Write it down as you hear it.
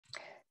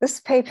This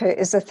paper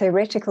is a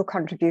theoretical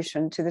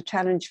contribution to the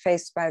challenge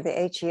faced by the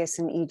HES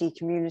and ED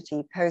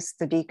community post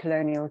the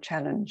decolonial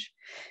challenge.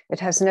 It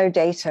has no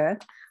data,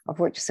 of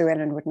which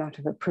Suellen would not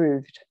have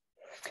approved.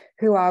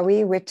 Who are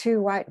we? We're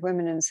two white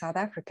women in South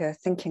Africa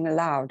thinking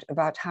aloud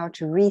about how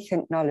to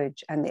rethink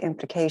knowledge and the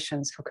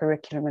implications for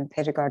curriculum and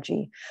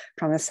pedagogy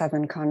from a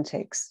Southern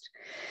context.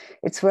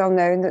 It's well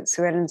known that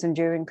Suellen's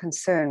enduring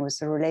concern was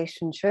the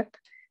relationship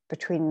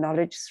between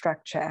knowledge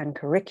structure and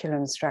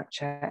curriculum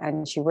structure,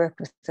 and she worked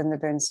within the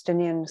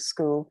Bernsteinian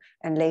school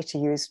and later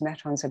used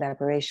Maton's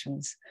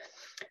elaborations.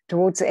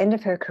 Towards the end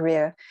of her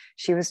career,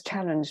 she was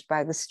challenged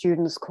by the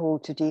students' call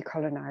to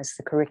decolonize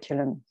the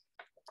curriculum.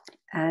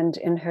 And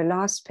in her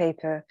last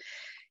paper,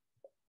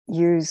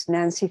 used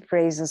Nancy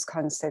Fraser's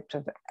concept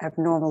of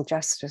abnormal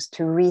justice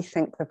to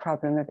rethink the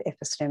problem of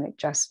epistemic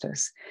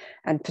justice,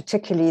 and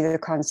particularly the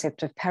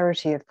concept of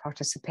parity of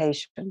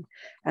participation.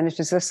 And it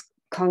is this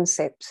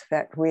concept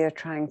that we're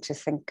trying to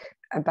think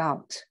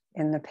about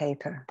in the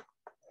paper.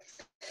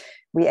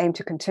 We aim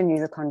to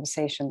continue the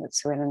conversation that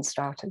Suellen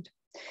started.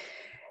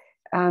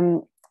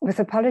 With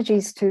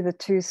apologies to the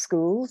two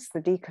schools,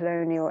 the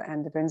decolonial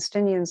and the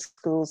Bernsteinian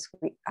schools,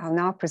 I'll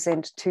now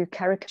present two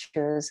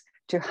caricatures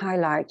to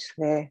highlight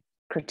their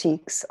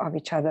critiques of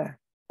each other.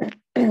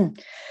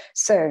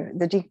 So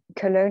the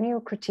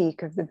decolonial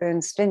critique of the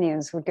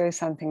Bernsteinians would go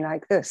something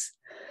like this.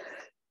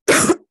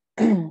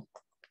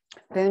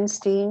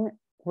 Bernstein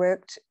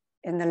worked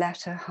in the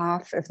latter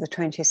half of the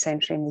 20th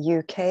century in the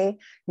UK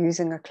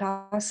using a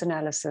class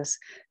analysis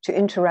to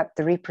interrupt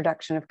the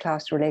reproduction of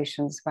class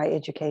relations by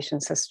education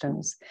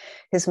systems.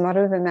 His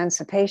model of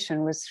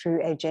emancipation was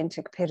through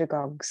agentic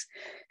pedagogues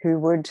who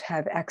would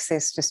have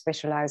access to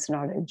specialized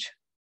knowledge.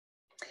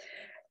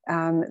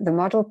 The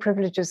model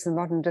privileges the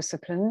modern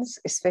disciplines,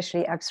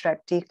 especially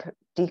abstract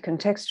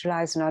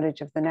decontextualized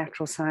knowledge of the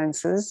natural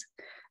sciences,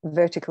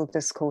 vertical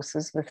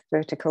discourses with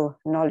vertical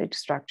knowledge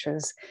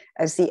structures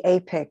as the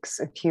apex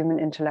of human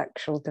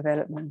intellectual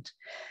development,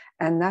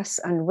 and thus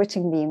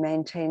unwittingly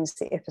maintains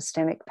the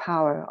epistemic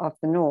power of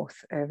the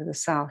North over the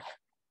South.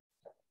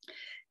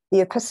 The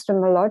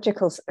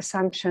epistemological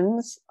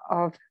assumptions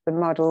of the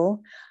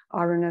model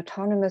are an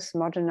autonomous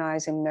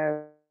modernizing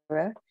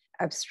knower,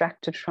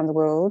 abstracted from the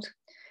world,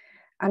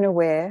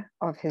 unaware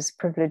of his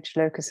privileged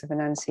locus of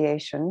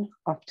enunciation,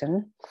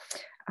 often,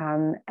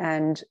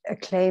 and a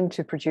claim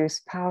to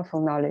produce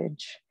powerful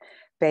knowledge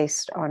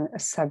based on a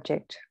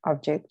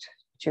subject-object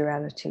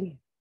duality.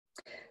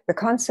 The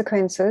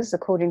consequences,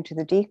 according to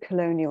the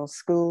decolonial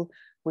school,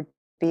 would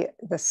be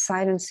the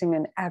silencing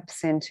and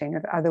absenting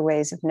of other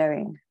ways of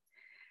knowing,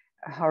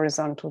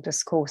 horizontal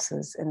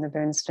discourses in the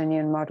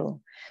Bernsteinian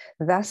model,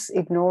 thus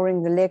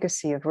ignoring the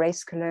legacy of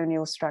race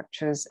colonial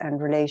structures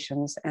and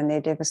relations and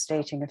their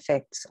devastating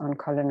effects on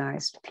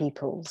colonized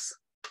peoples.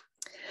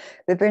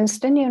 The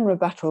Bernsteinian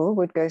rebuttal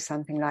would go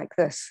something like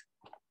this.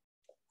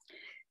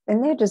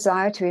 In their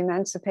desire to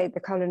emancipate the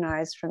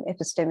colonized from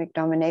epistemic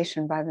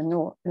domination by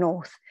the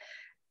North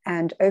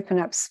and open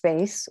up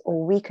space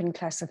or weaken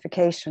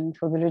classification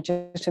for the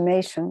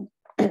legitimation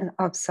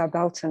of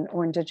subaltern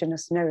or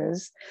indigenous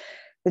knowers,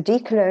 the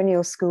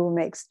decolonial school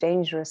makes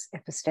dangerous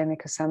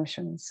epistemic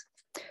assumptions.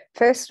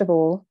 First of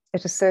all,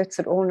 it asserts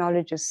that all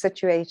knowledge is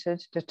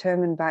situated,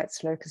 determined by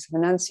its locus of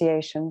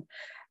enunciation,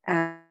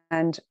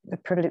 and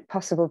the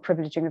possible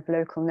privileging of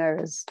local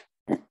knowers.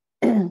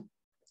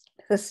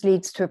 This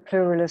leads to a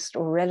pluralist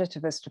or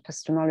relativist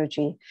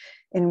epistemology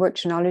in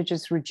which knowledge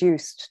is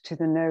reduced to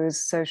the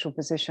knower's social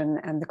position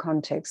and the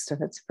context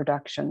of its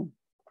production.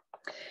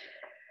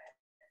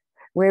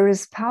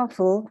 Whereas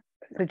powerful,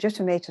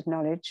 legitimated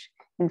knowledge,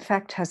 in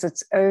fact, has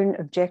its own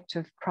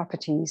objective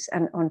properties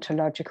and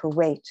ontological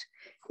weight.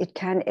 It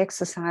can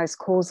exercise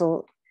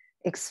causal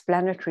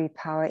explanatory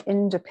power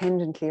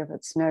independently of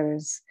its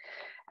knowers,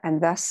 and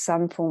thus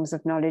some forms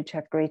of knowledge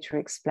have greater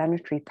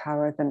explanatory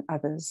power than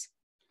others.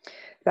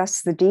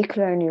 Thus, the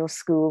decolonial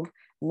school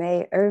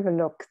may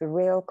overlook the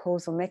real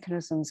causal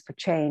mechanisms for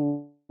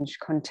change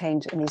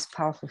contained in these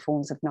powerful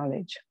forms of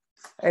knowledge.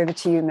 Over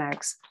to you,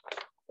 Max.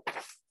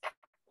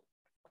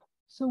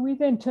 So we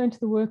then turn to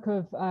the work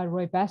of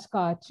Roy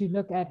Bhaskar to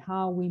look at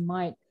how we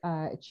might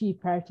achieve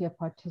parity of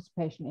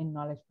participation in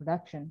knowledge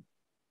production.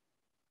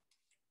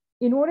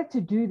 In order to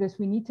do this,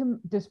 we need to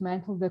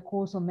dismantle the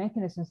causal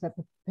mechanisms that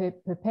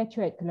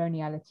perpetuate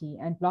coloniality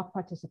and block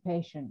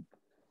participation.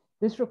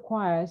 This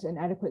requires an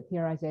adequate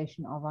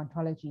theorization of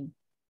ontology.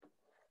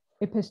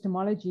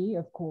 Epistemology,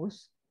 of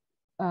course,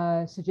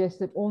 suggests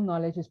that all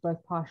knowledge is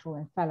both partial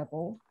and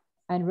fallible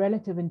and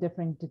relative in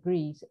different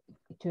degrees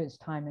to its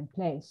time and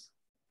place.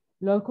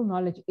 Local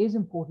knowledge is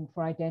important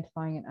for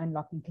identifying and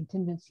unlocking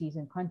contingencies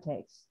and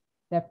contexts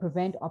that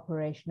prevent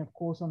operation of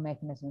causal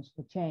mechanisms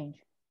for change.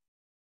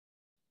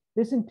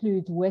 This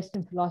includes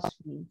Western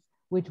philosophy,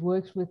 which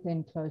works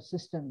within closed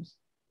systems.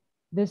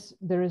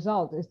 The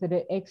result is that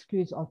it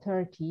excludes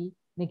alterity,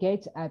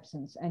 negates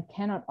absence, and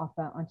cannot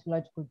offer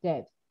ontological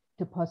depth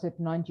to posit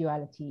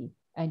non-duality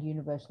and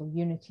universal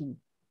unity.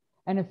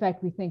 And in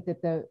fact, we think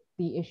that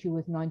the issue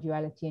with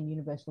non-duality and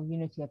universal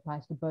unity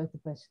applies to both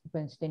the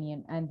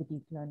Bernsteinian and the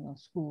decolonial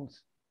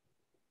schools.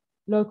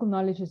 Local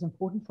knowledge is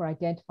important for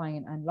identifying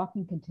and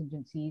unlocking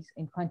contingencies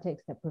in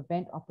contexts that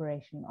prevent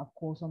operation of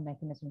causal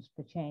mechanisms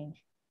for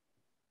change.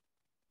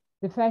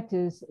 The fact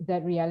is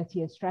that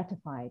reality is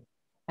stratified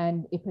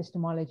and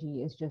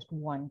epistemology is just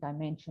one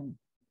dimension.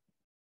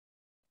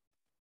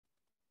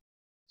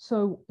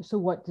 So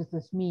what does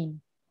this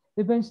mean?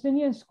 The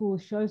Bernsteinian school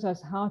shows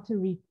us how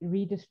to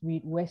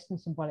redistribute Western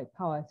symbolic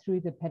power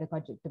through the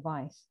pedagogic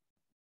device.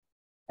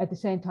 At the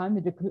same time,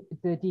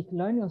 the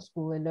decolonial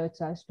school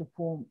alerts us to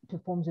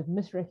forms of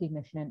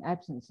misrecognition and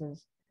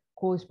absences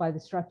caused by the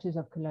structures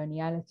of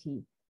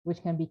coloniality,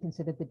 which can be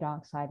considered the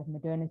dark side of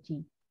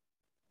modernity.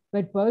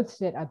 But both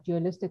set up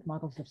dualistic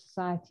models of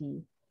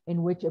society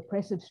in which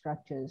oppressive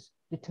structures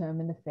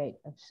determine the fate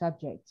of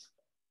subjects.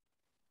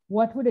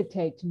 What would it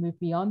take to move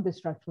beyond the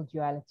structural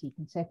duality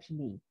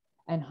conceptually,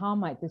 and how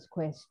might this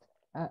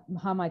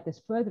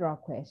further our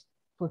quest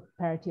for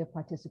parity of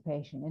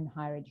participation in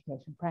higher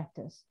education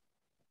practice?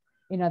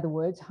 In other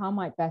words, how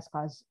might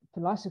Bhaskara's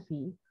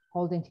philosophy,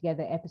 holding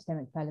together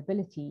epistemic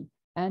fallibility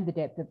and the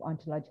depth of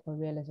ontological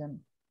realism,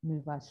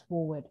 move us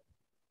forward?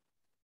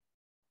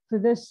 For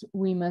this,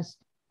 we must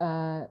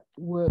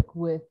work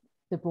with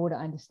the broader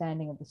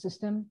understanding of the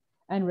system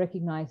and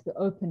recognize the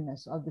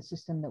openness of the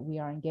system that we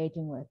are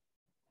engaging with.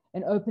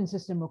 An open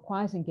system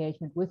requires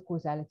engagement with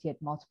causality at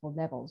multiple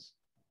levels.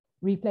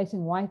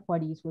 Replacing white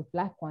bodies with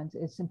black ones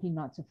is simply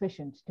not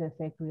sufficient to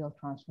effect real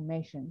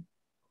transformation.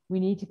 We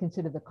need to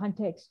consider the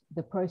context,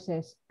 the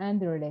process, and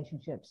the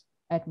relationships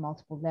at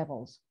multiple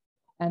levels,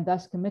 and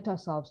thus commit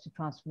ourselves to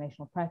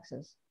transformational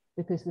praxis,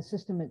 because the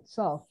system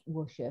itself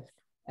will shift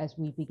as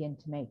we begin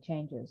to make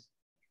changes.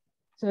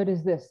 So it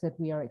is this that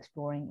we are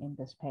exploring in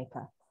this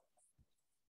paper.